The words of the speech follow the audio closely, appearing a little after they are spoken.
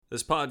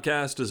This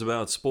podcast is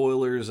about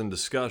spoilers and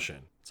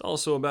discussion. It's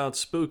also about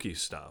spooky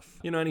stuff.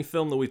 You know, any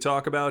film that we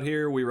talk about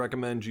here, we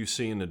recommend you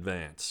see in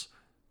advance.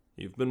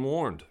 You've been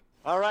warned.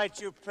 All right,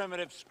 you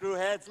primitive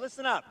screwheads,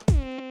 listen up. What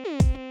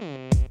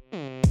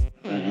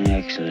an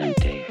excellent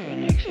day for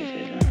an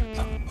exorcism.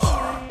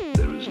 Horror.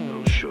 There is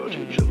no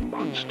shortage of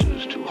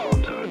monsters to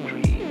haunt our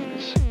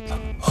dreams.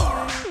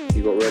 Horror.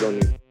 You got red on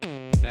you.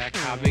 They're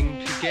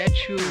coming to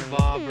get you,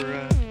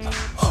 Barbara.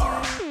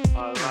 Horror.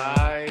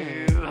 Alive!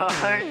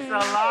 It's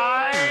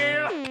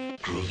alive!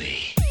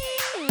 Groovy.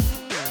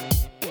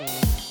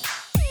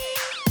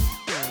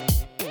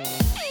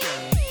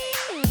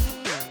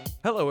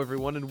 Hello,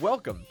 everyone, and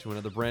welcome to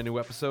another brand new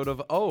episode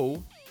of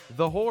Oh,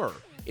 the Horror.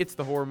 It's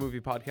the horror movie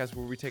podcast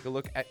where we take a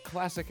look at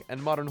classic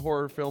and modern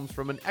horror films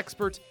from an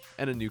expert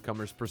and a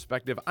newcomer's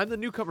perspective. I'm the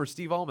newcomer,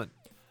 Steve Allman.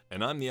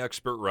 And I'm the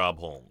expert, Rob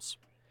Holmes.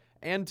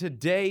 And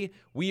today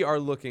we are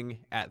looking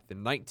at the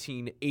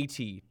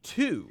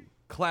 1982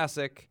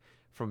 classic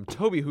from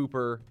Tobe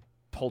Hooper,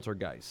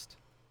 Poltergeist.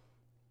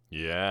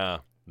 Yeah,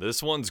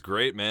 this one's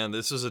great, man.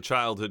 This is a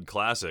childhood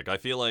classic. I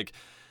feel like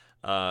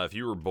if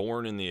you were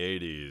born in the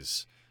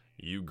 80s,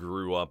 you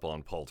grew up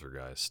on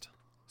Poltergeist.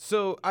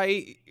 So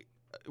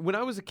when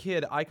I was a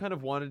kid, I kind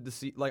of wanted to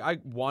see, I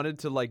wanted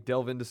to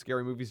delve into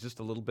scary movies just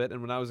a little bit.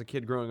 And when I was a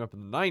kid growing up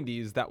in the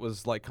 90s, that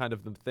was kind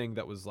of the thing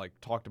that was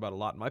talked about a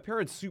lot. And my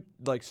parents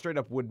straight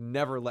up would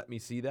never let me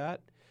see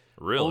that.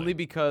 Really? Only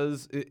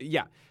because,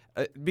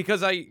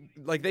 because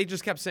they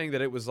just kept saying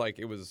that it was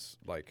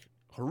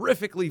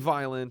horrifically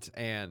violent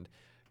and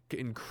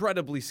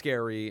incredibly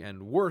scary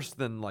and worse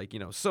than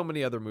so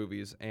many other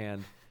movies.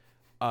 And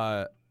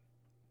I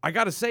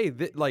gotta say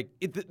that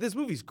this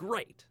movie's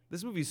great.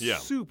 This movie's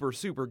super,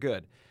 super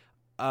good.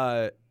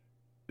 It's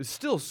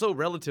still so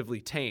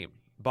relatively tame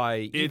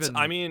by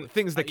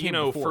things that came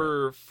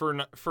before.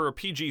 For a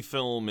PG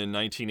film in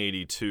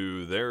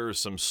 1982, there's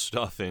some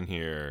stuff in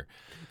here.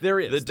 There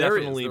is. That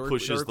definitely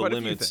pushes there are the quite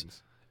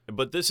limits.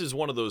 But this is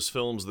one of those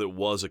films that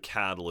was a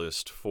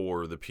catalyst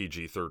for the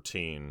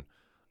PG-13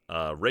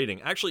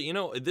 rating. Actually,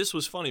 this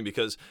was funny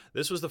because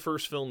this was the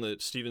first film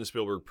that Steven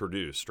Spielberg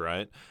produced,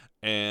 right?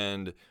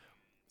 And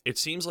it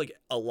seems like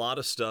a lot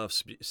of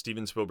stuff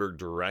Steven Spielberg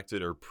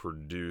directed or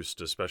produced,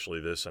 especially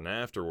this and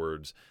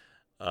afterwards,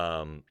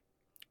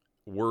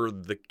 were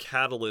the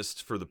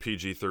catalysts for the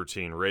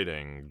PG-13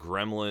 rating.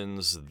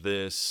 Gremlins,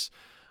 this,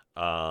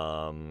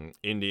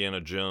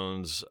 Indiana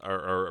Jones,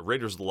 or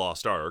Raiders of the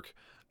Lost Ark,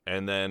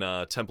 and then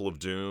Temple of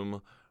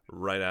Doom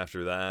right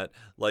after that.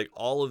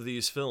 All of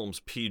these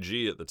films,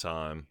 PG at the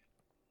time,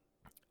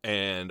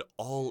 and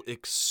all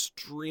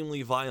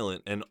extremely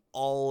violent and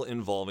all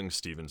involving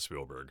Steven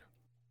Spielberg.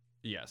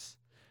 Yes.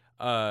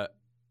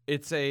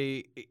 It's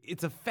a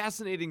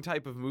fascinating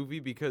type of movie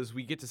because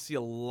we get to see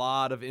a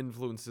lot of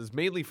influences,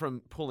 mainly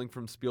pulling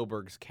from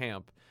Spielberg's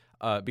camp.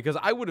 Because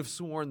I would have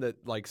sworn that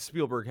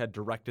Spielberg had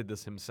directed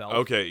this himself.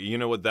 Okay, you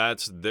know what?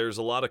 There's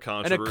a lot of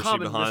controversy and a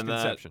common behind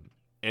misconception. That,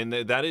 and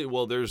that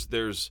is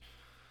there's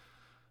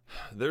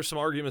some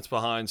arguments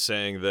behind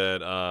saying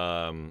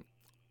that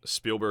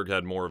Spielberg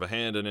had more of a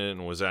hand in it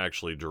and was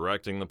actually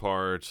directing the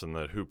parts, and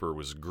that Hooper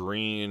was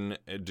green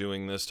at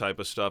doing this type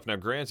of stuff. Now,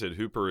 granted,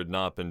 Hooper had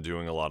not been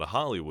doing a lot of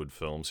Hollywood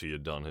films. He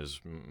had done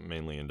his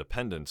mainly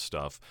independent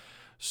stuff.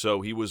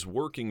 So he was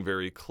working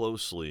very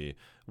closely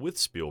with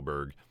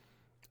Spielberg.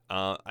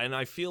 And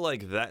I feel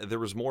like that there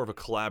was more of a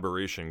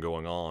collaboration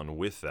going on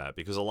with that,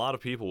 because a lot of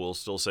people will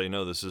still say,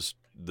 no, this is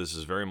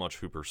very much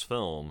Hooper's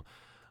film,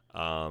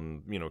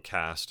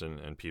 cast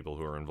and people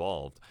who are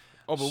involved.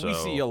 Oh, but we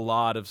see a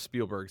lot of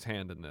Spielberg's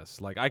hand in this.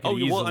 I can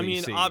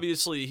easily see.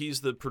 Obviously,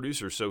 he's the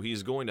producer, so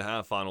he's going to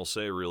have final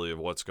say, really, of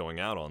what's going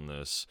out on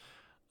this.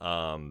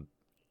 And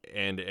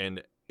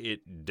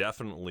it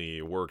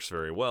definitely works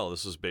very well.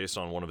 This is based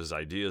on one of his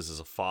ideas as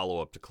a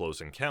follow-up to Close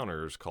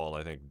Encounters called,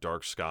 I think,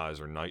 Dark Skies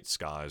or Night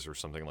Skies or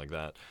something like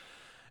that.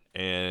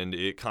 And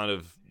it kind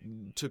of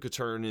took a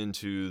turn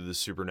into the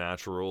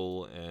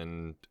supernatural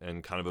and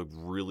kind of a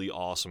really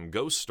awesome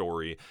ghost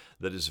story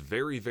that is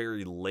very,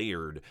 very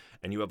layered.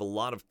 And you have a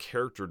lot of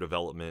character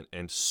development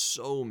and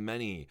so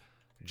many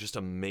just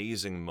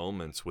amazing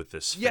moments with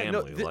this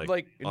family.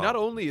 Not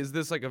only is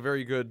this a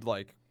very good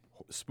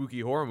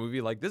spooky horror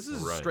movie, this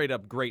is a straight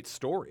up great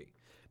story.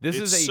 This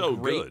is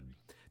good.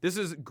 This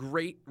is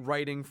great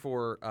writing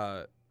for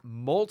a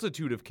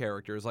multitude of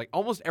characters.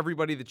 Almost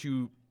everybody that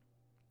you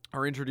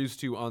are introduced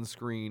to on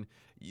screen,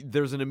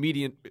 there's an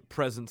immediate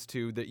presence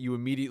to that you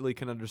immediately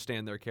can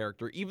understand their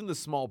character. Even the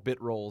small bit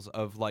roles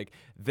of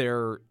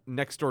their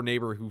next door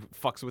neighbor who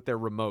fucks with their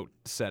remote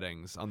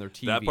settings on their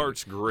TV. That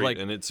part's great,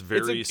 and it's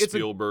very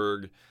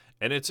Spielberg.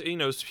 And it's,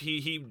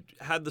 he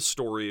had the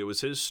story. It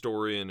was his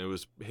story, and it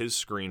was his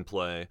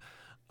screenplay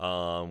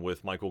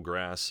with Michael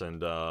Grass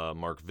and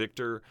Mark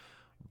Victor.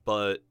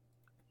 But,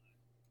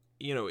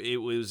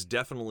 it was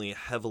definitely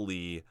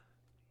heavily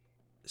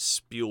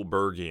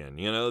Spielbergian.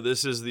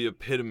 This is the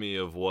epitome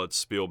of what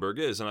Spielberg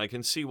is, and I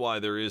can see why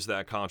there is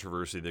that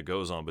controversy that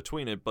goes on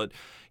between it, but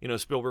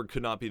Spielberg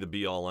could not be the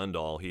be-all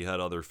end-all. He had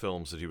other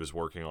films that he was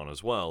working on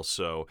as well,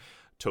 so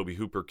Tobe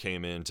Hooper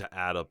came in to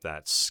add up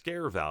that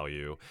scare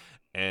value,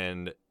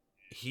 and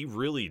he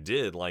really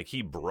did. Like,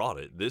 he brought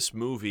it. This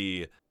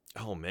movie,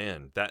 oh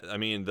man,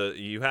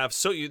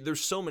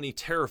 there's so many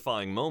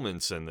terrifying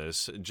moments in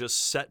this, just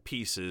set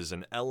pieces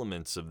and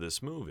elements of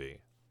this movie.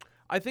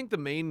 I think the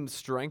main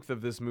strength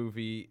of this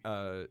movie,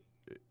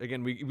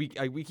 again,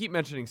 we keep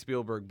mentioning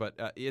Spielberg,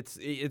 but it's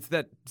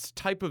that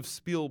type of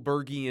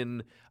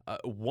Spielbergian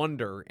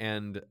wonder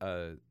and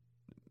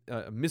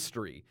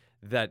mystery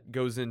that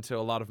goes into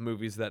a lot of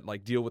movies that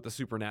like deal with the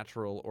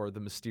supernatural or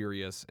the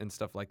mysterious and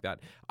stuff like that.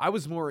 I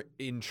was more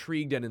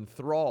intrigued and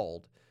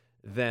enthralled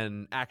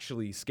than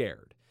actually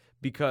scared,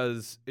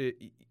 because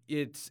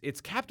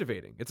it's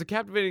captivating. It's a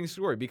captivating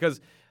story,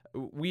 because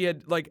we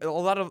had like a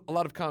lot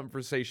of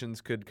conversations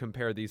could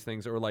compare these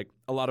things, or like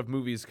a lot of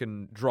movies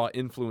can draw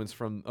influence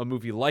from a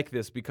movie like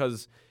this,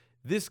 because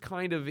this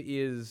kind of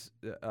is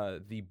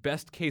the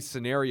best case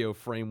scenario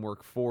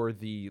framework for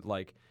the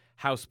like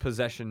house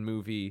possession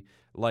movie,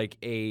 like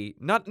a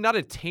not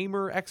a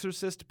tamer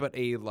Exorcist, but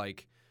a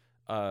like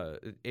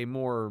a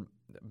more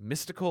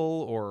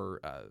mystical or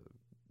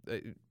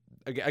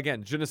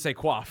again, je ne sais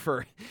quoi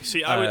for.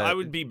 See, I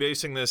would be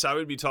basing this. I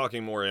would be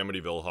talking more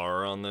Amityville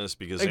Horror on this,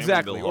 because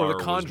exactly, Amityville or Horror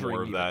The Conjuring. Was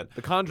more of that.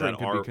 The Conjuring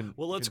that could be.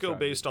 Well, let's go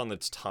based on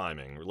its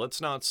timing. Let's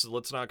not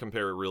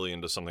compare it really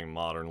into something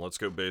modern. Let's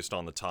go based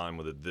on the time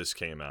when this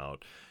came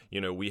out.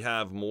 You know, we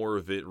have more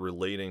of it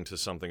relating to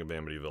something of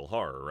Amityville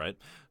Horror, right?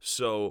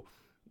 So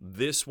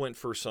this went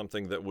for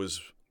something that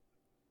was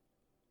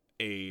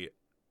in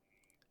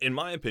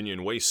my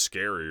opinion, way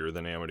scarier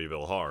than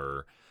Amityville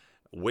Horror.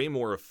 Way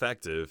more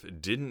effective,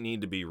 didn't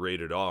need to be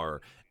rated R,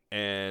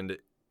 and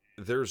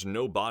there's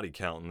no body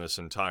count in this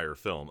entire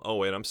film. Oh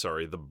wait, I'm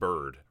sorry, the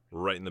bird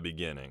right in the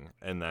beginning,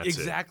 and that's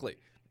exactly.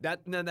 That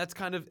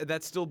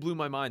still blew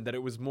my mind, that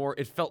it was more.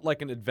 It felt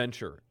like an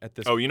adventure at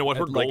this. Oh, you know what?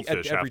 Her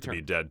goldfish have to turn.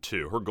 be dead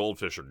too. Her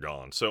goldfish are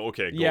gone. So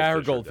okay, yeah,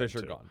 her goldfish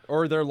are gone,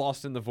 or they're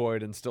lost in the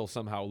void and still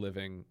somehow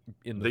living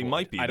in the. They void.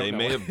 might be. They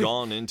may have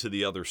gone into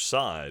the other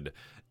side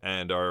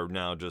and are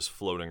now just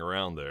floating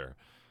around there.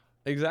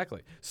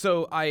 Exactly.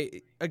 So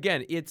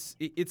it's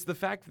the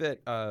fact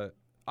that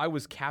I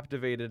was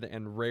captivated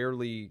and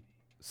rarely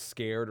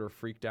scared or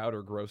freaked out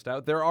or grossed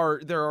out. There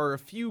are a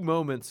few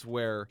moments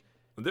where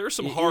there are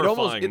some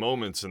horrifying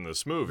moments in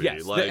this movie.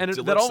 Yes, like, and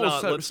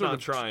let's not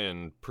try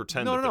and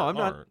pretend that there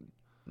aren't.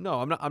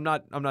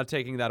 I'm not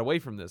taking that away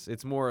from this.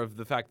 It's more of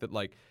the fact that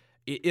like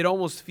it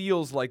almost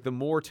feels like the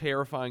more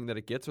terrifying that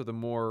it gets, or the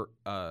more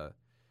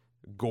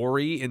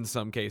gory in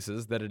some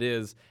cases that it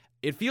is.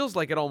 It feels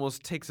like it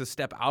almost takes a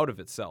step out of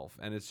itself,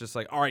 and it's just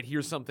like, all right,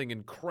 here's something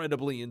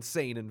incredibly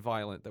insane and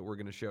violent that we're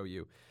going to show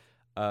you,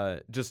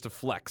 just to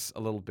flex a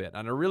little bit.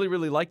 And I really,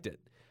 really liked it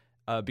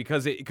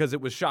because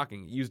it was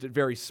shocking. It used it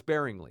very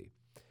sparingly,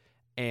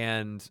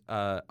 and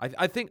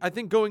I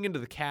think going into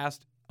the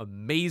cast,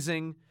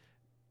 amazing.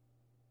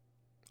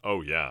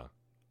 Oh yeah,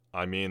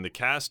 I mean the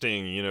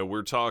casting. You know,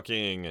 we're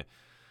talking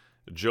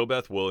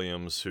JoBeth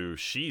Williams, who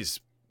she's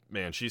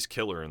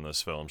killer in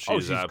this film.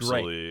 She's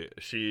absolutely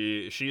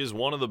great. She is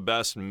one of the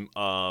best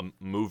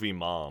movie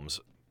moms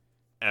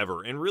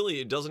ever. And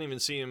really, it doesn't even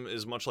seem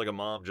as much like a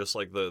mom, just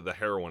like the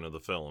heroine of the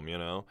film, you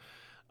know?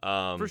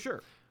 For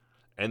sure.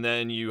 And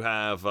then you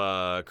have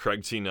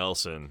Craig T.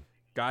 Nelson.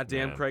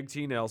 Goddamn Craig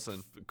T.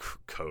 Nelson.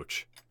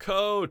 Coach.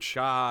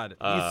 God.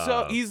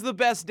 He's the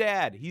best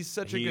dad. He's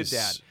such a good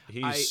dad.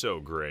 He's so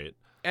great.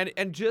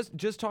 And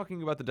just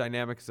talking about the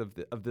dynamics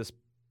of this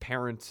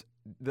parent,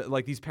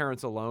 like these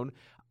parents alone,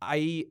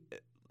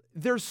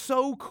 they're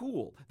so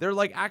cool. They're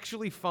like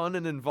actually fun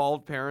and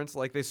involved parents.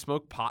 Like they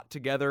smoke pot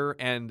together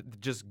and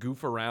just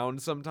goof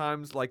around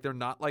sometimes. Like they're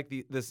not like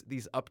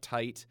these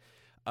uptight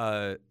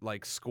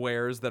like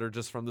squares that are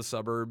just from the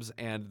suburbs,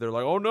 and they're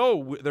like, oh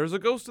no, there's a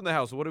ghost in the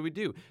house. What do we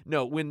do?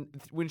 No,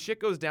 when shit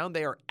goes down,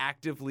 they are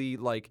actively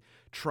like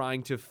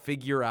trying to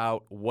figure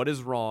out what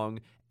is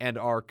wrong and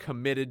are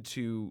committed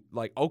to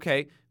like,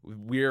 okay,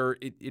 we're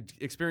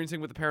experiencing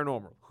with the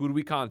paranormal. Who do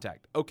we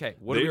contact? Okay,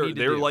 what do we need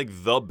to do? They're like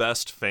the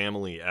best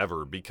family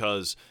ever,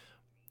 because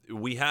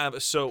we have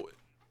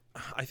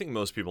I think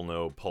most people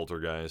know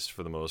Poltergeist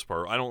for the most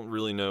part. I don't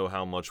really know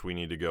how much we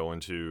need to go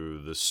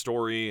into the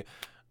story.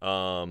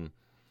 I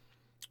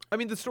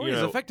mean, the story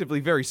is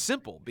effectively very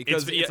simple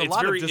because it's a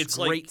lot of just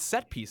great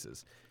set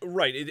pieces.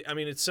 Right.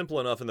 It's simple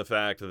enough in the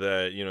fact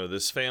that, you know,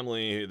 this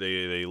family,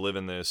 they live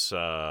in this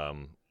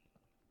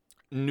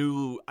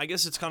new, I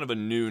guess it's kind of a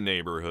new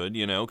neighborhood,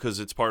 you know, because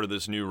it's part of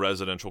this new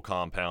residential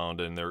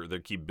compound, and they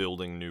keep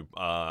building new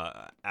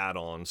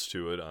add-ons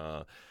to it.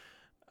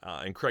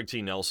 And Craig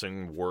T.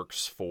 Nelson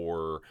works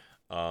for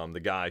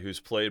the guy who's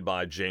played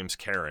by James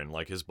Karen.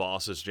 Like, his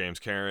boss is James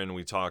Karen.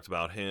 We talked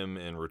about him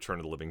in Return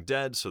of the Living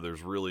Dead, so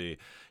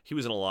he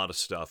was in a lot of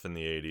stuff in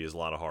the 80s, a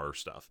lot of horror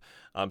stuff.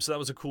 So that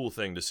was a cool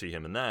thing to see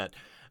him in that.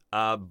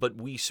 But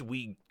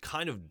we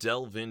kind of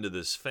delve into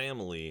this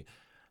family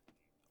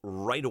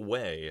right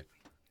away.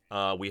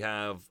 We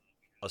have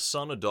a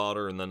son, a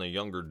daughter, and then a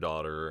younger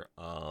daughter,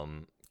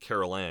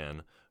 Carol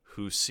Ann,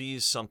 who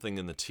sees something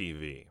in the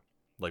TV.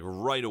 Like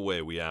right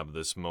away we have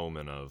this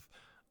moment of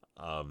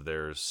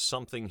there's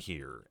something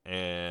here,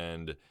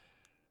 and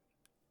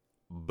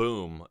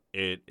boom,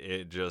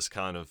 it just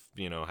kind of,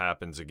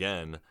 happens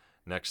again.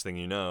 Next thing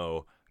you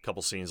know, a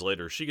couple scenes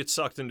later, she gets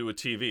sucked into a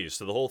TV.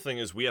 So the whole thing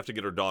is we have to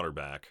get her daughter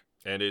back.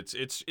 And it's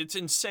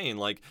insane.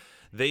 Like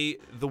the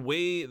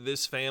way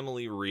this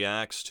family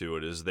reacts to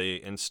it is they,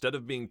 instead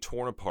of being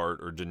torn apart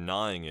or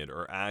denying it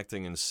or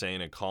acting insane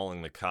and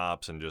calling the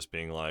cops and just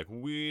being like,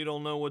 we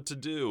don't know what to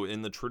do,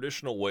 in the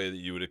traditional way that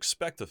you would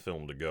expect a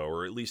film to go,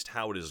 or at least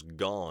how it has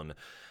gone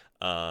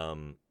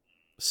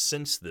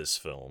since this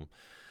film,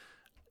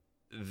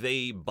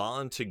 they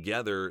bond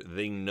together.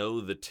 They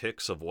know the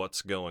ticks of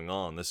what's going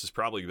on. This has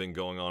probably been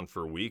going on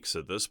for weeks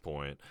at this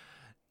point.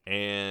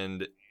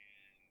 And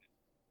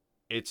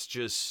it's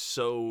just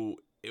so...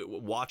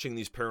 watching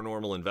these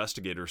paranormal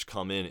investigators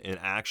come in and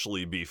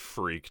actually be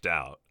freaked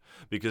out,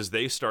 because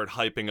they start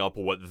hyping up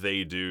what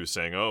they do,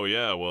 saying, oh,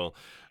 yeah, well,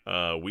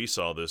 we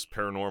saw this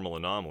paranormal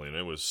anomaly, and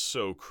it was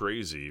so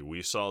crazy.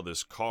 We saw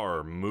this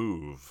car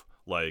move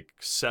like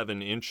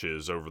 7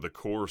 inches over the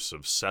course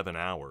of 7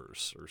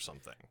 hours or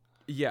something.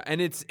 Yeah,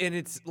 and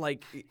it's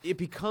like it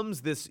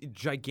becomes this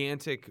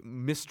gigantic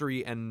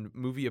mystery and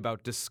movie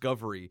about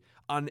discovery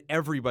on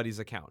everybody's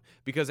account,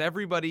 because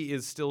everybody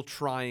is still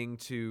trying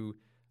to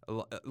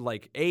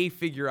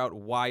figure out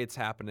why it's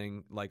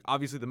happening. Like,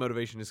 obviously the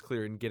motivation is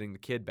clear in getting the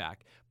kid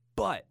back,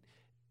 but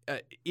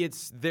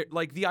it's there,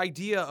 like the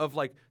idea of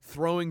like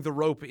throwing the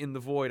rope in the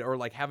void, or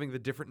like having the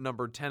different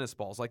numbered tennis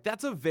balls. Like,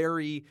 that's a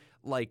very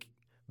like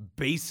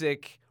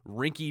basic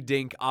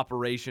rinky-dink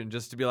operation,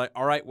 just to be like,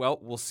 all right, well,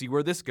 we'll see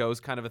where this goes,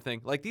 kind of a thing.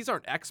 Like, these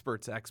aren't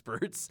experts.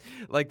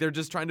 Like, they're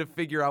just trying to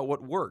figure out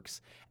what works.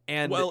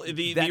 And well,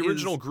 the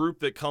original group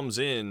that comes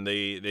in,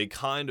 they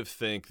kind of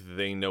think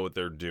they know what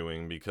they're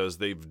doing because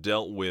they've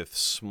dealt with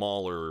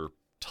smaller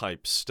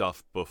type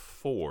stuff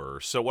before.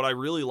 So what I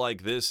really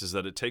like this is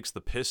that it takes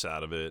the piss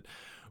out of it,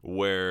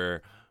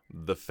 where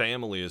the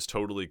family is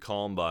totally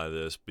calm by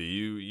this, but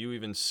you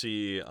even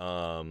see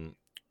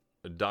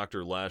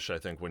Dr. Lesh, I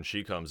think, when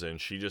she comes in,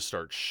 she just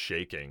starts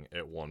shaking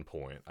at one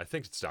point. I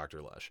think it's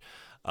Dr. Lesh.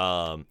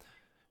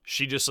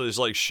 She just is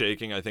like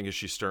shaking, I think, as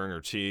she's stirring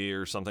her tea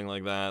or something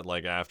like that.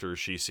 Like after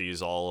she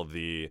sees all of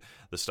the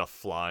stuff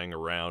flying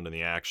around and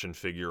the action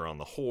figure on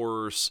the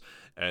horse,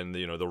 and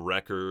the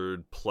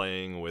record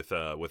playing with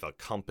a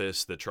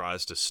compass that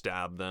tries to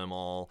stab them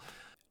all.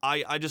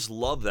 I just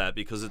love that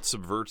because it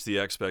subverts the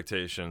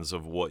expectations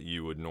of what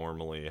you would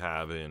normally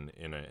have in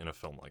a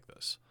film like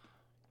this.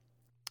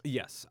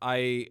 Yes,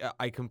 I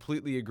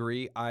completely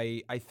agree.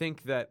 I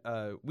think that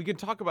we can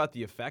talk about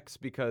the effects,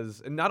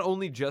 because not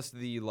only just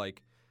the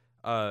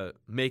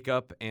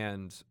makeup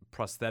and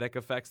prosthetic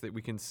effects that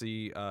we can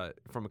see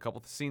from a couple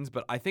of scenes,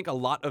 but I think a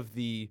lot of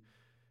the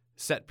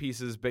set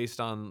pieces based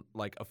on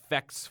like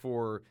effects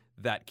for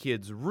that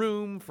kid's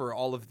room, for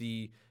all of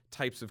the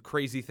types of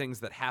crazy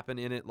things that happen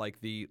in it, like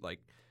the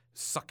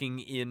sucking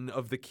in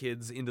of the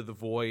kids into the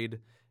void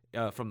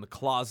from the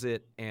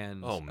closet,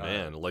 and oh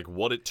man, like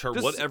what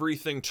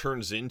everything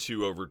turns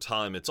into over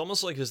time. It's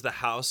almost like as the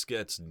house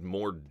gets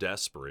more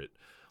desperate,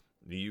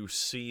 you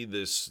see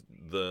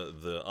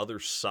the other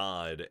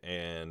side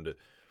and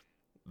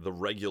the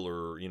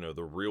regular,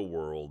 the real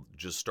world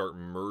just start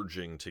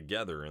merging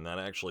together, and that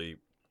actually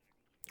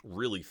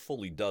really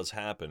fully does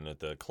happen at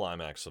the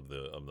climax of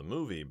the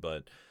movie.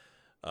 But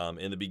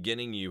in the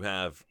beginning, you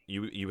have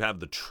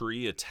the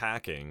tree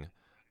attacking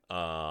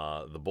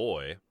the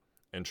boy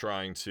and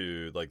trying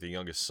to, like, the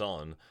youngest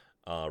son,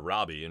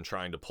 Robbie, and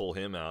trying to pull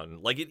him out,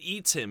 and like it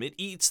eats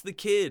the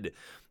kid,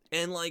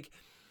 and like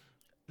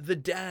the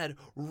dad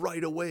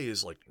right away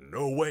is like,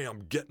 no way,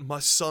 I'm getting my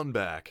son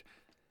back,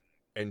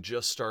 and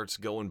just starts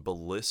going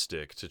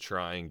ballistic to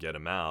try and get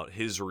him out.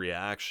 His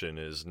reaction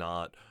is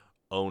not,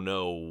 oh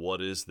no,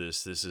 what is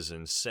this? This is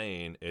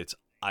insane. It's,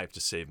 I have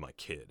to save my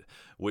kid,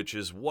 which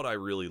is what I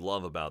really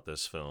love about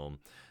this film.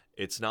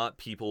 It's not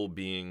people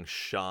being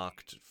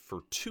shocked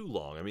for too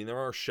long. I mean, there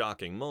are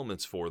shocking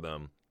moments for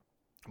them,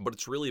 but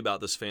it's really about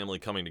this family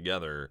coming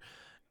together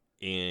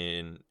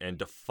and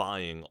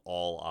defying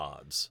all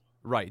odds.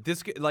 Right.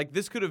 This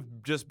could have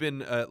just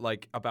been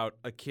about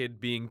a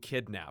kid being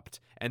kidnapped,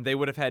 and they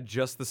would have had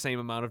just the same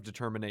amount of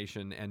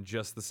determination and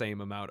just the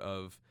same amount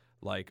of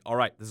like, all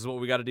right, this is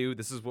what we got to do.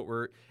 This is what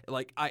we're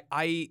like.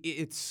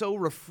 It's so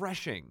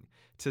refreshing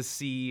to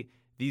see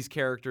these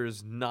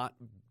characters not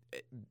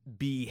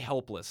be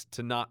helpless,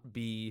 to not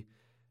be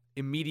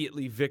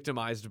immediately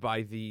victimized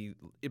by the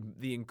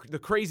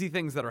crazy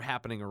things that are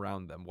happening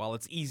around them. While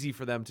it's easy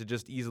for them to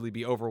just easily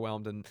be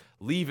overwhelmed and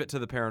leave it to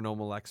the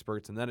paranormal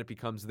experts, and then it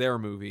becomes their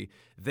movie,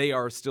 they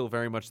are still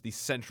very much the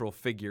central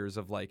figures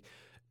of like,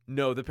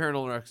 no, the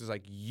paranormal expert is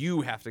like,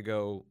 you have to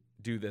go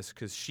do this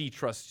because she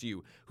trusts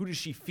you. Who does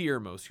she fear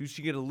most? Who's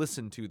she going to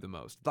listen to the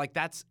most? Like,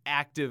 that's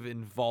active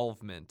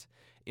involvement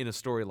in a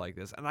story like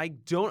this, and I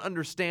don't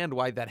understand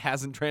why that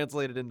hasn't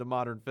translated into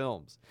modern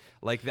films.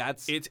 Like,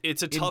 that's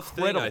it's a tough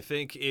thing. I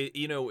think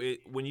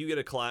when you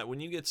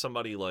get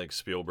somebody like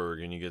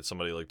Spielberg and you get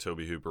somebody like Tobe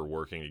Hooper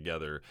working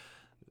together,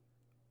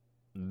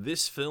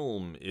 this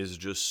film is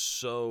just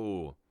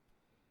so...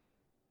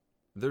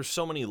 There's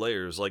so many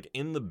layers. Like,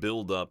 in the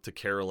build-up to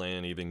Carol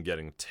Ann even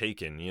getting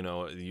taken, you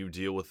know, you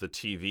deal with the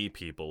TV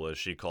people, as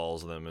she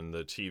calls them, and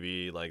the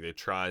TV, like, it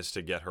tries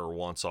to get her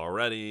once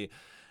already.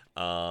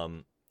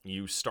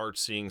 You start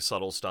seeing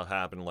subtle stuff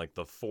happen, like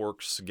the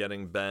forks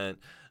getting bent,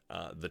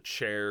 the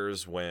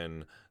chairs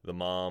when the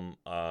mom,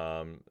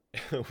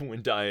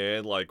 when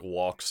Diane, like,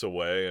 walks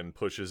away and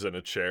pushes in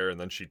a chair, and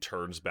then she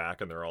turns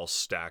back and they're all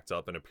stacked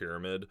up in a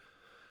pyramid.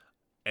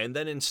 And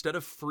then instead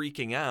of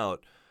freaking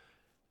out,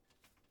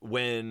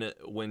 when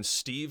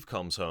Steve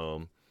comes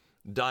home,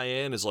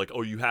 Diane is like,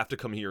 oh, you have to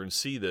come here and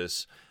see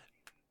this.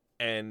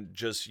 And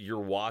just you're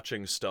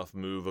watching stuff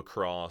move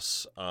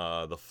across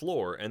the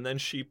floor. And then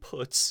she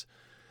puts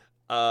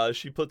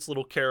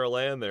little Carol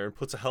Ann there and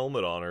puts a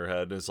helmet on her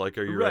head and is like,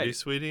 are you ready,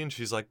 sweetie? And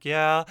she's like,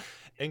 yeah.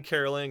 And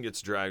Carol Ann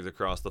gets dragged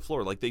across the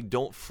floor. Like, they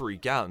don't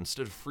freak out.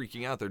 Instead of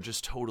freaking out, they're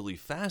just totally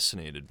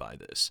fascinated by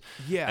this.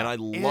 Yeah. And I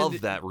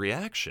love that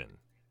reaction.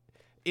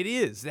 It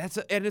is.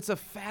 And it's a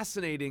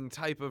fascinating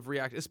type of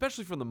reaction,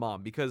 especially from the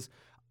mom, because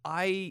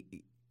Craig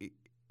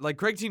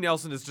T.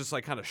 Nelson is just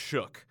like kind of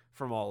shook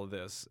from all of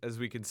this, as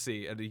we can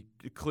see, and he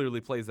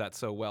clearly plays that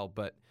so well.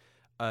 But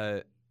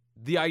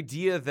the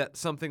idea that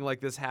something like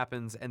this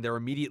happens and they're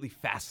immediately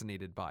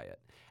fascinated by it,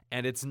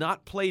 and it's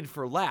not played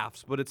for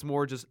laughs, but it's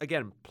more just,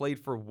 again, played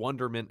for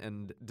wonderment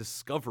and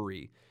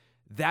discovery.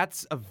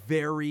 That's a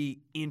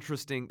very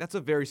interesting. That's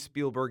a very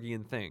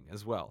Spielbergian thing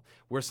as well,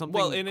 where something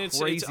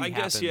crazy I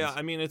guess, happens. yeah.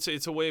 I mean,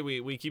 it's a way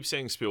we keep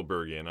saying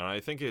Spielbergian, and I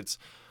think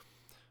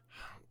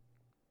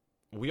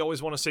we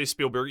always want to say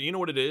Spielberg. You know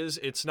what it is?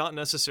 It's not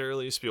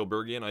necessarily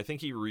Spielbergian. I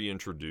think he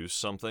reintroduced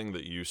something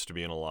that used to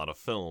be in a lot of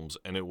films,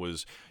 and it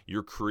was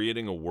you're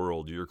creating a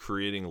world, you're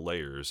creating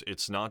layers.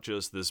 It's not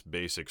just this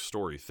basic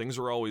story. Things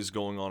are always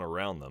going on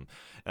around them.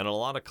 And a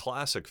lot of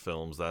classic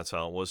films, that's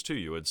how it was too.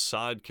 You had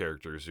side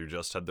characters who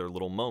just had their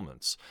little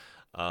moments.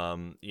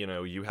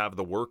 You have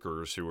the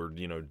workers who are,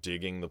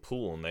 digging the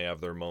pool, and they have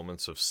their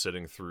moments of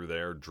sitting through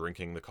there,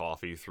 drinking the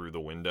coffee through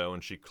the window,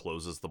 and she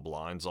closes the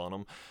blinds on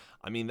them.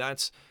 I mean,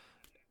 that's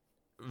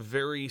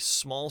very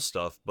small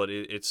stuff, but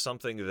it's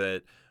something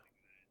that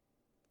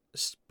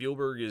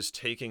Spielberg is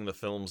taking the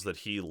films that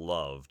he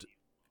loved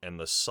and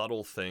the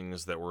subtle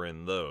things that were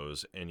in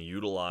those and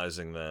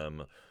utilizing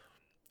them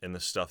in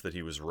the stuff that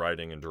he was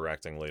writing and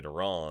directing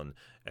later on.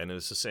 And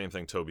it's the same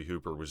thing Tobe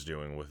Hooper was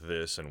doing with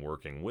this and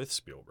working with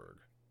Spielberg.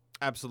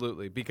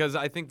 Absolutely, because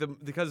I think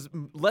because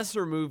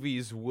lesser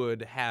movies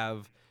would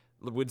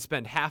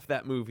spend half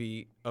that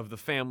movie of the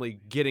family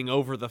getting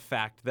over the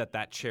fact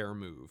that chair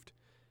moved.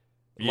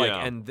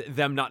 And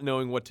them not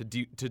knowing what to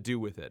do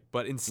with it,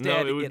 but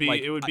instead it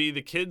would be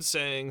the kid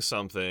saying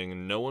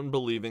something, no one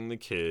believing the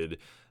kid.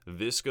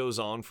 This goes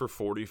on for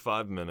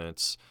 45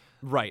 minutes,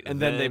 right?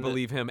 And then they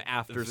believe him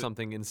after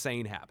something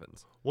insane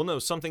happens. Well, no,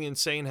 something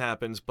insane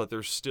happens, but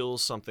there's still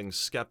something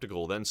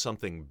skeptical. Then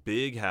something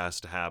big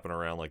has to happen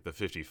around like the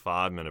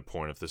 55-minute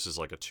point if this is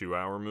like a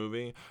 2-hour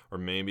movie, or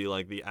maybe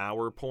like the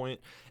hour point,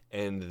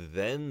 and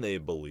then they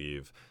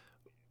believe.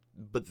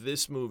 But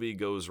this movie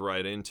goes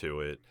right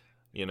into it.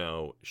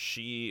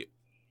 She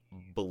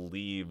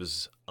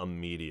believes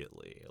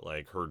immediately,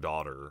 like her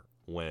daughter,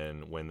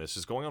 when this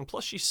is going on.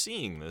 Plus, she's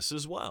seeing this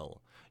as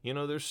well.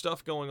 There's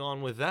stuff going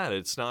on with that.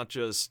 It's not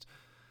just...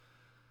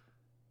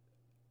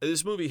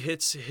 This movie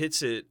hits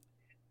it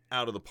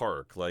out of the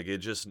park. Like,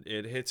 it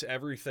hits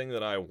everything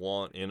that I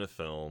want in a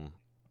film,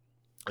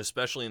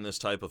 especially in this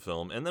type of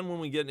film. And then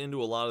when we get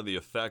into a lot of the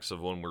effects of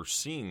when we're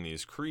seeing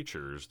these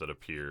creatures that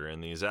appear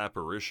and these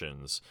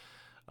apparitions...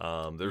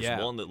 There's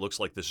one that looks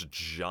like this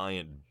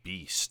giant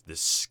beast,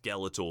 this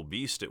skeletal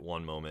beast at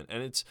one moment,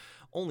 and it's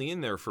only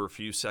in there for a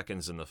few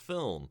seconds in the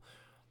film,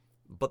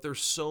 but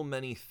there's so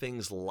many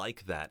things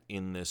like that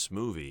in this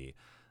movie.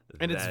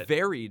 And it's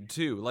varied,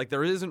 too. Like,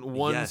 there isn't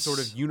one sort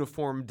of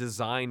uniform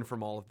design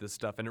from all of this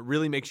stuff, and it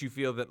really makes you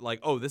feel that, like,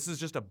 oh, this is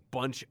just a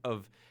bunch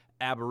of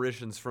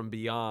aberrations from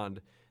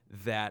beyond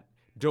that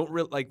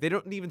they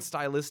don't even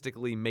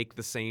stylistically make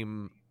the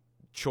same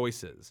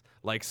choices.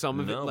 Like some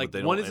of it, like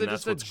one is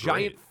just a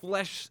giant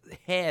flesh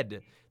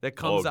head that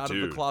comes out of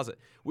the closet,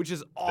 which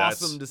is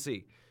awesome to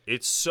see.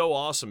 It's so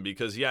awesome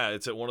because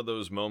it's at one of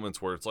those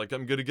moments where it's like,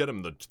 I'm gonna get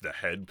him. The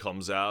head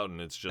comes out and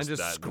it's just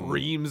that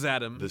screams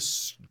at him.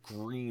 This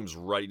screams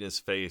right in his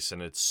face,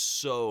 and it's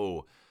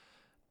so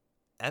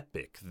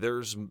epic.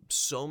 There's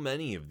so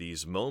many of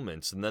these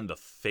moments, and then the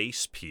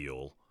face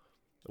peel,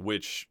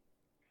 which.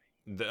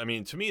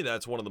 To me,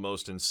 that's one of the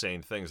most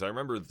insane things. I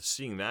remember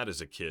seeing that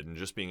as a kid and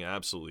just being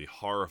absolutely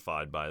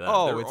horrified by that.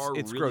 Oh, there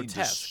it's really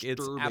grotesque.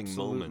 disturbing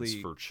moments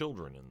for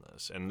children in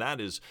this. And I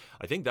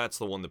think that's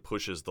the one that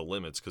pushes the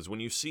limits, because when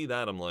you see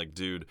that, I'm like,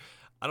 dude,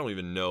 I don't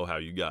even know how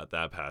you got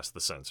that past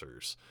the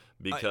censors.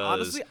 Because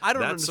honestly, I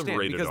don't that's understand, some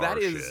rated because R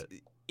that is,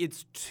 shit.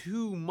 It's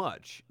too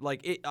much.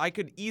 Like, I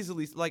could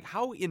easily, like,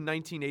 how in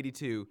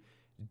 1982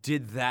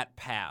 did that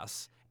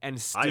pass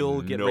and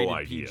still get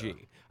rated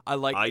PG?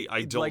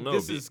 I don't know.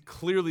 This is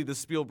clearly the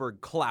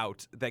Spielberg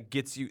clout that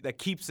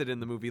keeps it in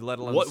the movie, let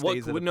alone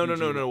stays at a no,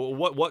 PG. no.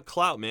 What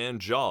clout, man?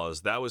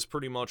 Jaws. That was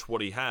pretty much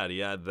what he had. He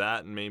had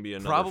that and maybe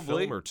another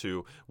film or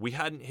two. We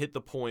hadn't hit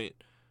the point.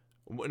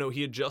 No,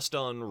 he had just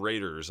done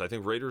Raiders. I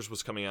think Raiders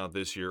was coming out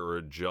this year or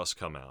had just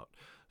come out.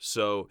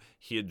 So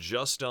he had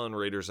just done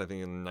Raiders, I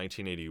think, in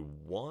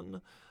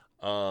 1981.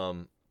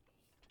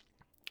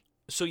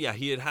 So yeah,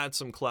 he had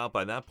some clout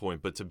by that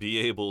point, but to be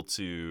able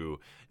to,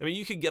 I mean,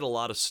 you could get a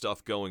lot of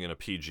stuff going in a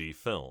PG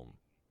film.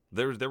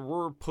 There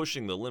were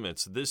pushing the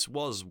limits. This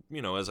was,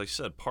 as I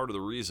said, part of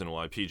the reason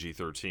why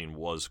PG-13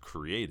 was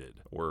created,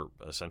 or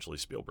essentially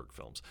Spielberg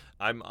films.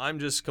 I'm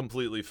just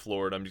completely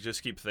floored. I'm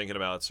just keep thinking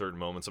about certain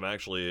moments. I'm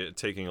actually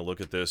taking a look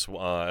at this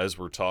as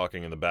we're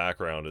talking in the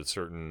background at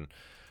certain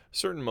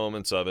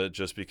moments of it,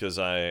 just because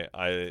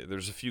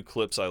there's a few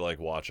clips I like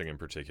watching in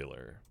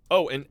particular.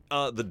 Oh, and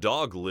the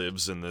dog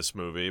lives in this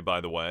movie,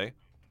 by the way.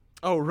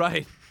 Oh,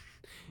 right.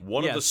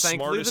 One of the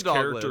smartest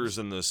characters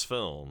in this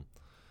film.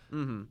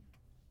 Mm-hmm.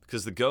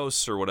 Because the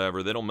ghosts or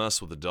whatever, they don't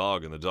mess with the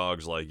dog, and the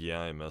dog's like,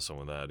 yeah, I ain't messing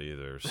with that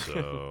either.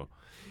 So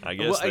I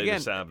guess they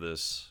just have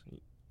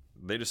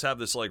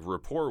this like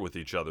rapport with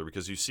each other,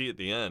 because you see at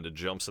the end, it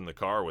jumps in the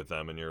car with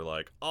them, and you're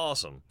like,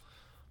 awesome.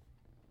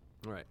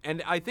 Right.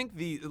 And I think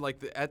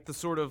at the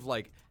sort of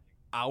like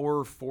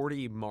hour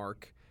 40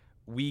 mark,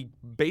 we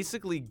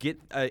basically get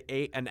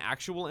an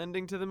actual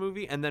ending to the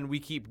movie, and then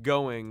we keep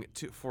going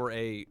for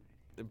a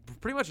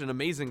pretty much an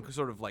amazing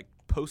sort of like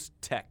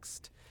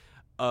post-text.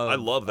 I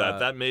love that.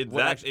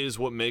 That is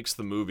what makes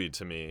the movie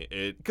to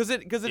me. Because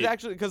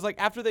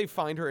after they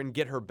find her and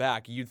get her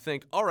back, you'd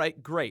think, all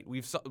right, great,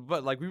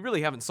 but like we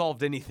really haven't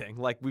solved anything.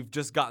 Like we've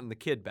just gotten the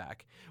kid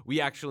back.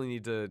 We actually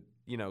need to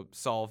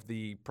solve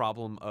the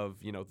problem of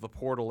the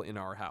portal in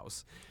our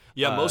house.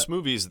 Yeah, most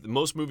movies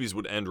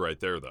would end right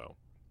there though.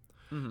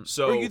 Mm-hmm.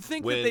 So or you'd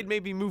think that they'd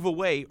maybe move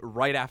away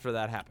right after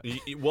that happened.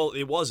 Well,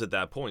 it was at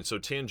that point. So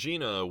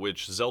Tangina,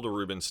 which Zelda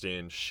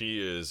Rubinstein, she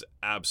is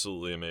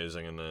absolutely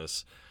amazing in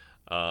this.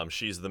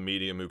 She's the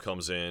medium who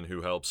comes in,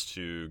 who helps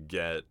to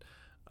get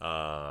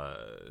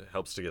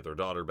their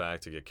daughter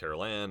back, to get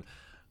Carol Ann.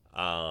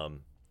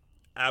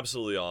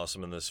 Absolutely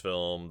awesome in this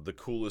film. The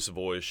coolest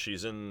voice.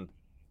 She's in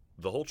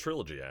the whole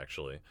trilogy,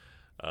 actually.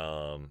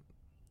 Or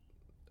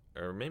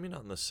maybe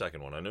not in the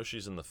second one. I know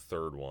she's in the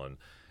third one.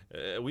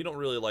 We don't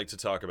really like to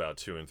talk about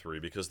 2 and 3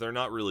 because they're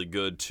not really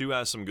good. 2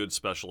 has some good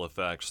special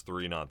effects.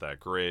 3 not that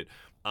great.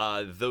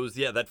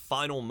 That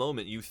final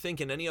moment, you think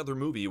in any other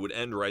movie it would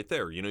end right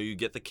there. You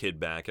get the kid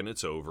back and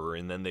it's over,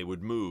 and then they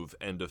would move,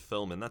 end of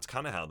film, and that's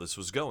kind of how this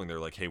was going. They're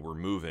like, hey, we're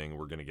moving,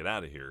 we're going to get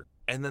out of here.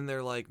 And then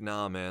they're like,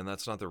 nah, man,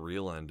 that's not the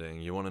real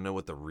ending. You want to know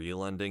what the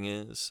real ending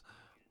is?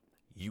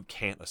 You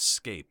can't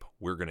escape.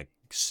 We're going to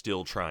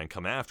still try and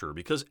come after her,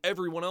 because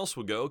everyone else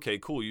would go, okay,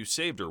 cool, you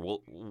saved her.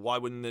 Well, why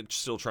wouldn't it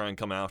still try and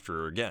come after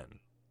her again?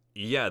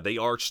 Yeah, they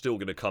are still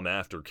going to come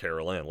after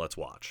Carol Ann. Let's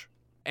watch.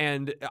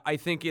 And I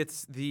think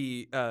it's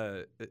the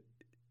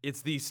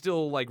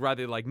still like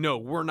rather like, no,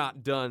 we're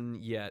not done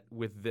yet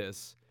with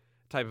this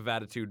type of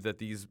attitude that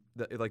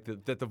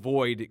the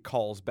void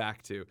calls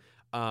back to,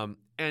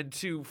 and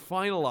to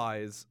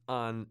finalize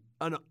on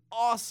an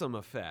awesome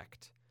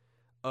effect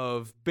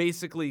of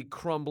basically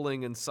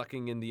crumbling and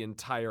sucking in the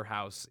entire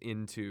house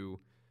into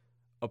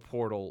a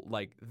portal.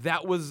 Like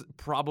that was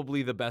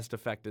probably the best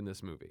effect in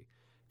this movie.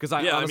 Because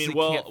I can't figure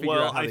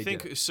out how they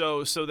did it.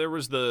 So there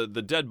was the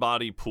dead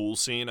body pool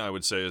scene. I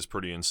would say is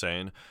pretty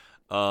insane,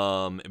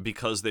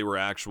 because they were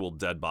actual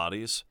dead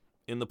bodies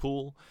in the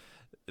pool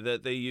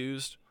that they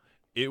used.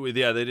 They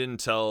didn't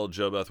tell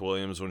JoBeth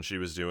Williams when she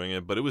was doing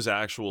it, but it was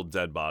actual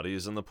dead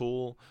bodies in the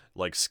pool,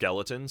 like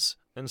skeletons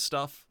and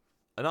stuff.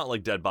 Not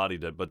like dead,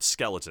 but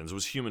skeletons. It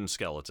was human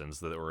skeletons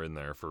that were in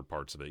there for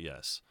parts of it.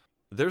 Yes.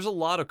 There's a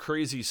lot of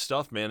crazy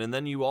stuff, man. And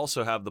then you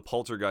also have the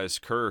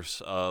poltergeist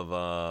curse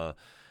of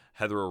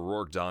Heather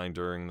O'Rourke dying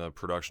during the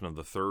production of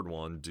the third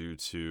one due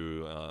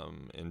to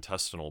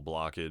intestinal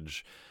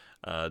blockage.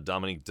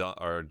 Dominique,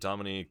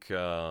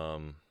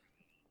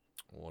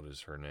 what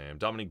is her name?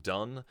 Dominique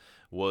Dunne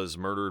was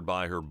murdered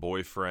by her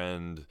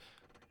boyfriend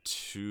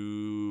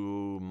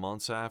 2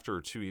 months after,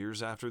 or 2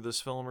 years after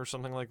this film, or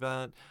something like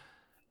that.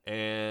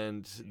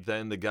 And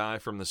then the guy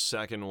from the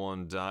second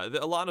one died.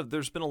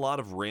 There's been a lot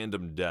of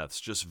random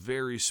deaths, just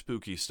very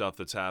spooky stuff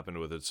that's happened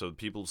with it. So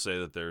people say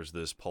that there's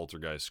this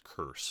poltergeist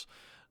curse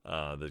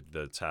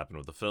that's happened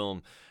with the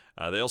film.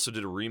 They also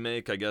did a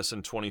remake, I guess,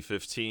 in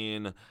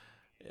 2015.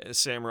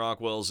 Sam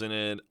Rockwell's in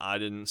it. I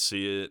didn't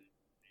see it.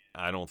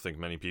 I don't think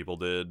many people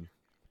did.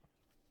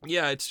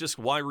 Yeah, it's just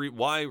why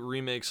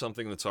remake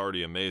something that's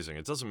already amazing?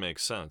 It doesn't make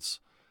sense.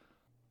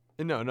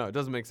 No, it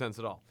doesn't make sense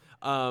at all.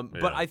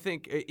 But I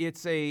think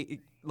it's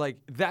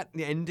that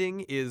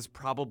ending is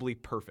probably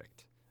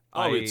perfect.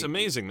 It's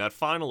amazing. That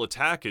final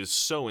attack is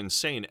so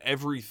insane.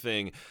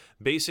 Everything,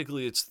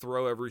 basically, it's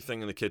throw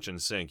everything in the kitchen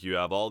sink. You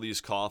have all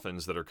these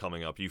coffins that are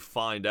coming up. You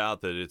find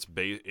out that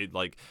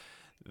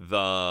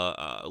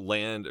the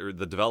land or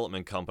the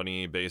development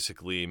company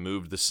basically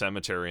moved the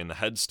cemetery and the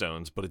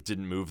headstones, but it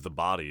didn't move the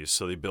bodies.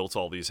 So they built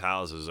all these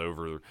houses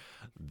over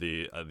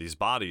these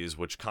bodies,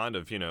 which kind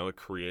of, it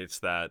creates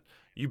that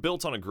you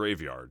built on a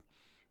graveyard.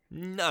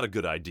 Not a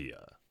good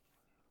idea.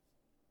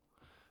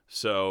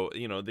 So,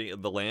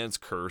 the land's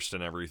cursed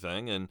and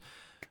everything, and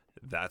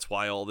that's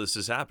why all this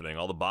is happening.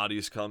 All the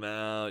bodies come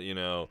out,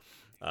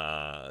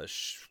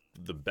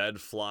 the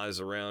bed flies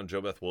around.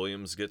 JoBeth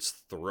Williams gets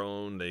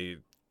thrown. The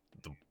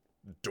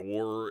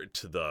door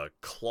to the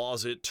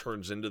closet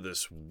turns into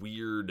this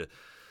weird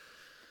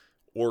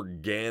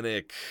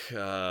organic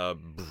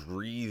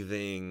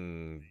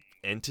breathing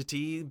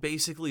entity.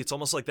 Basically, it's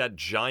almost like that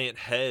giant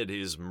head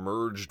is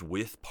merged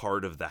with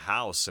part of the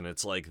house, and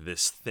it's like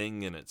this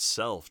thing in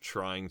itself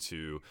trying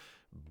to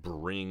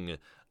bring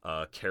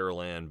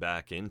Carol Ann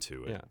back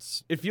into it. Yeah.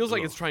 It feels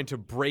like it's trying to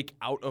break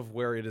out of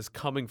where it is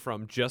coming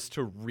from just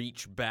to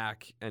reach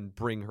back and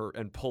bring her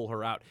and pull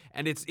her out.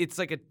 And it's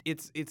like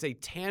it's a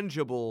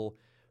tangible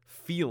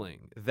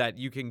feeling that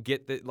you can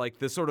get, that like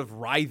this sort of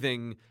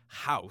writhing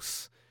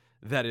house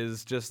that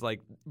is just like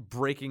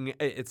breaking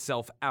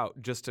itself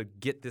out just to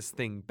get this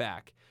thing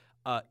back.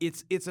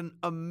 It's an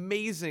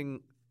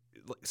amazing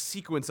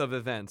sequence of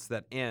events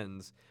that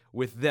ends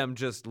with them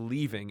just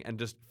leaving and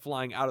just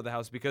flying out of the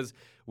house, because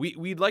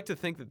we'd like to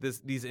think that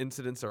these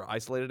incidents are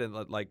isolated and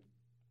like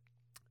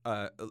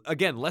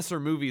again, lesser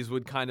movies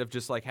would kind of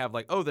just like have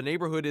like, oh, the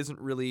neighborhood isn't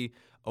really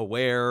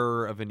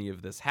aware of any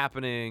of this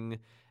happening,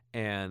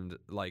 and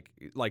like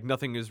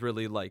nothing is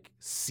really like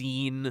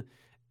seen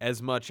as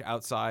much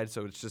outside,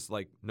 so it's just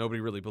like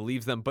nobody really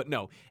believes them. But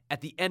no, at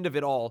the end of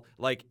it all,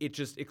 like it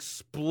just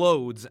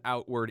explodes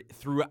outward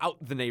throughout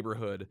the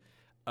neighborhood.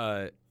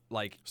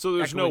 So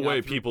there's no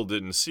way people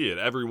didn't see it.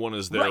 Everyone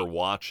is there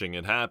watching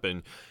it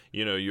happen.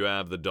 You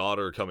have the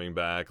daughter coming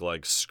back,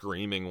 like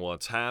screaming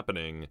what's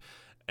happening,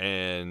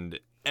 and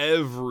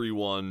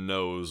everyone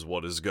knows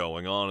what is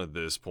going on at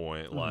this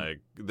point. Mm-hmm.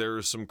 Like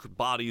there's some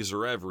bodies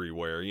are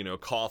everywhere,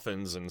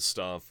 coffins and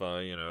stuff,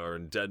 are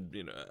dead,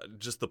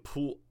 just the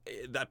pool.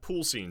 That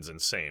pool scene's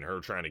insane. Her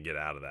trying to get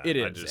out of that. It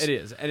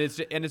is. And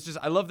it's just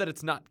I love that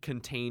it's not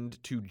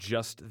contained to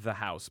just the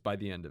house by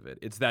the end of it.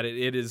 It's that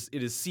it is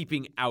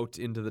seeping out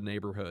into the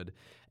neighborhood,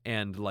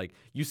 and like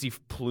you see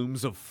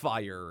plumes of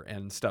fire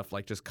and stuff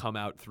like just come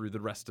out through the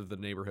rest of the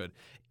neighborhood.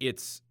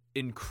 It's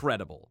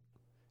incredible.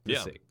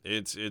 Yeah,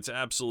 it's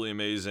absolutely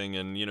amazing.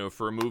 And,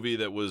 for a movie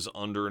that was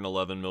under an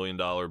 $11 million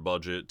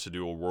budget to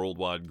do a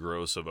worldwide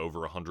gross of over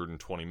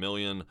 $120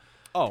 million.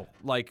 Oh,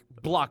 like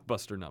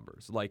blockbuster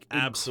numbers, like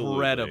absolutely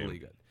incredibly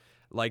good.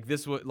 Like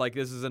this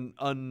is an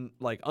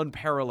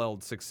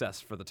unparalleled success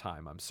for the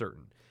time, I'm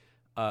certain.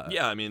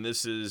 Yeah, I mean,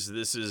 this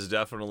is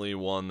definitely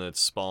one that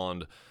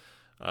spawned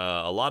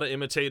a lot of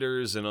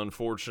imitators and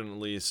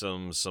unfortunately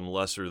some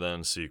lesser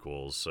than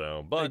sequels.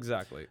 So, but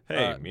exactly.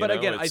 Hey, but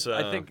again, I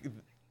think.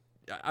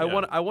 I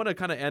want to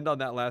kind of end on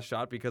that last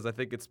shot because I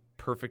think it's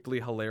perfectly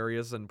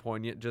hilarious and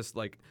poignant. Just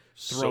like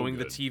throwing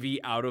the TV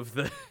out of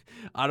the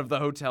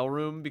hotel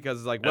room,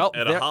 because like, well,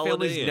 their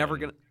family's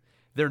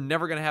they're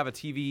never gonna have a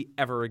TV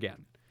ever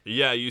again.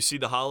 Yeah, you see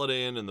the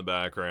Holiday Inn in the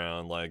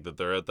background, like that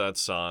they're at that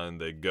sign.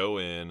 They go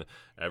in,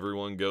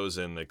 everyone goes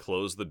in, they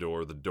close the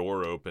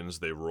door opens,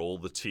 they roll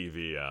the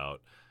TV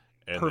out,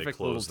 and they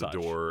close the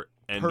door.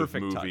 End of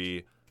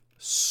movie.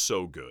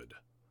 So good.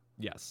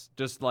 Yes,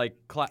 just like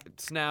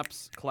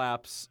snaps,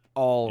 claps,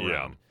 all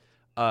around.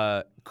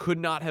 Could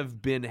not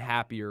have been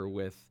happier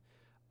with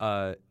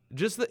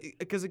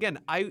because again,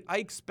 I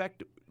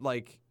expect,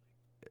 like,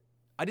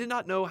 I did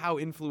not know how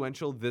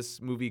influential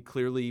this movie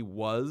clearly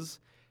was.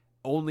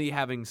 Only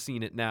having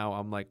seen it now,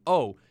 I'm like,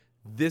 oh,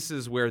 this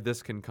is where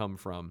this can come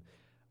from.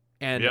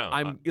 And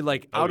I'm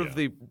like out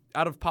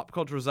of pop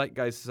culture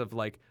zeitgeists of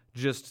like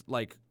just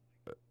like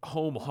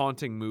home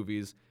haunting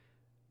movies.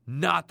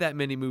 Not that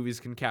many movies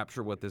can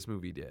capture what this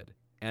movie did.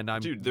 And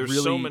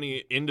there's so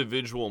many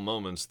individual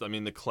moments. I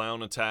mean, the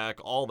clown attack,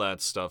 all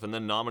that stuff, and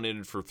then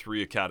nominated for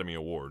 3 Academy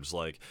Awards.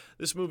 Like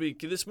this movie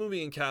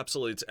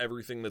encapsulates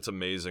everything that's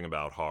amazing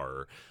about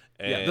horror.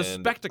 And the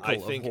spectacle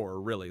of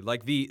horror, really,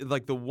 like the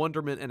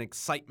wonderment and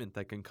excitement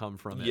that can come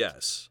from it.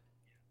 Yes,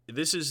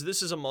 this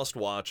is a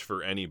must-watch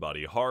for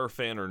anybody, horror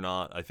fan or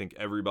not. I think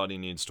everybody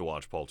needs to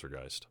watch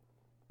Poltergeist.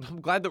 I'm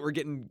glad that we're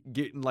getting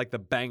like the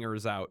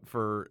bangers out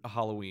for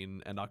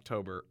Halloween and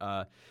October,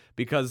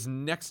 because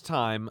next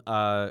time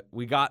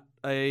we got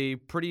a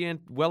pretty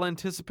well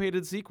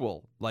anticipated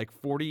sequel, like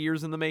 40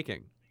 years in the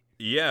making.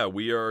 Yeah,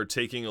 we are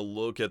taking a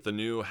look at the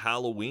new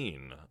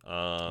Halloween.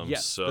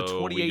 Yes, so the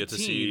 2018 we get to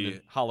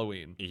see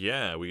Halloween.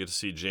 Yeah, we get to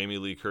see Jamie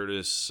Lee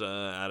Curtis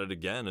at it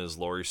again as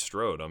Laurie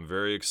Strode. I'm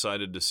very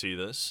excited to see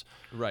this.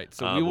 Right,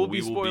 so we will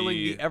be spoiling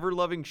the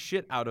ever-loving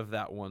shit out of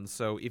that one.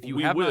 So if you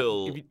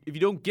if you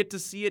don't get to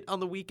see it on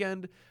the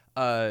weekend,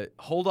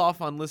 hold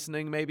off on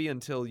listening maybe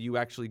until you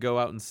actually go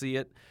out and see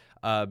it,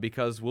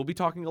 because we'll be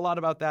talking a lot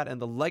about that and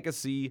the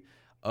legacy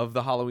of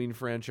the Halloween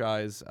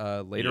franchise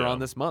later on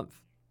this month.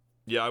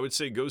 Yeah, I would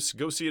say go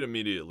see it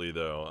immediately,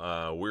 though.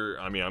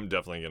 I'm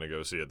definitely going to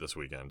go see it this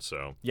weekend.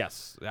 So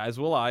yes, as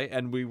will I,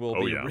 and we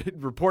will be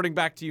reporting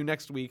back to you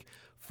next week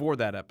for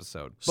that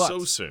episode. But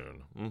so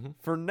soon. Mm-hmm.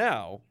 For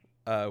now,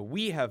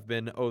 we have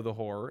been Oh the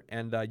Horror,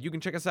 and you can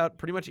check us out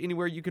pretty much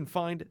anywhere you can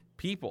find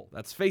people.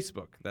 That's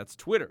Facebook, that's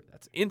Twitter,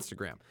 that's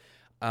Instagram,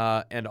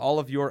 and all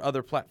of your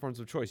other platforms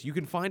of choice. You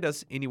can find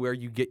us anywhere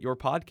you get your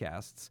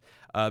podcasts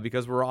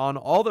because we're on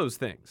all those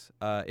things.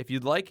 If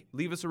you'd like,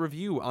 leave us a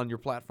review on your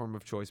platform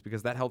of choice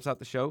because that helps out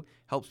the show,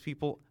 helps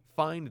people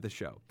find the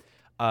show.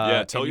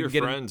 Tell your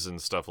friends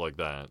and stuff like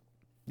that.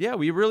 Yeah,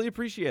 we really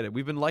appreciate it.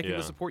 We've been liking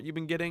the support you've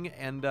been getting,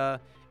 and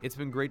it's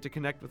been great to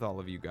connect with all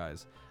of you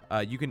guys.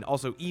 You can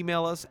also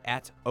email us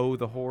at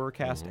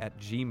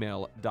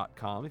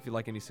ohthehorrorcast@gmail.com. If you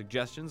like any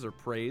suggestions or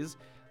praise,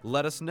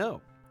 let us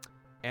know.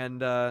 And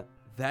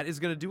that is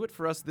going to do it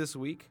for us this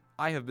week.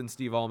 I have been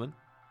Steve Allman.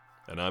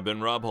 And I've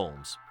been Rob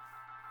Holmes.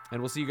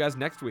 And we'll see you guys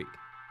next week.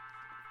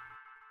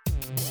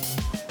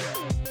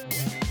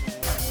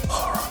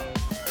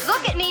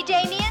 Look at me,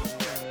 Damien.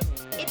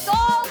 It's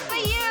all for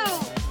you.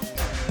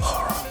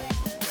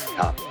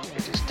 Now,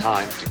 it is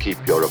time to keep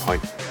your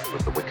appointment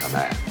with the Wicker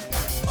Man.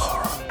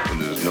 When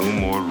there's no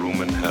more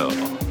room in hell,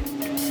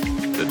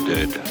 the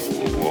dead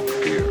will walk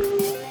here.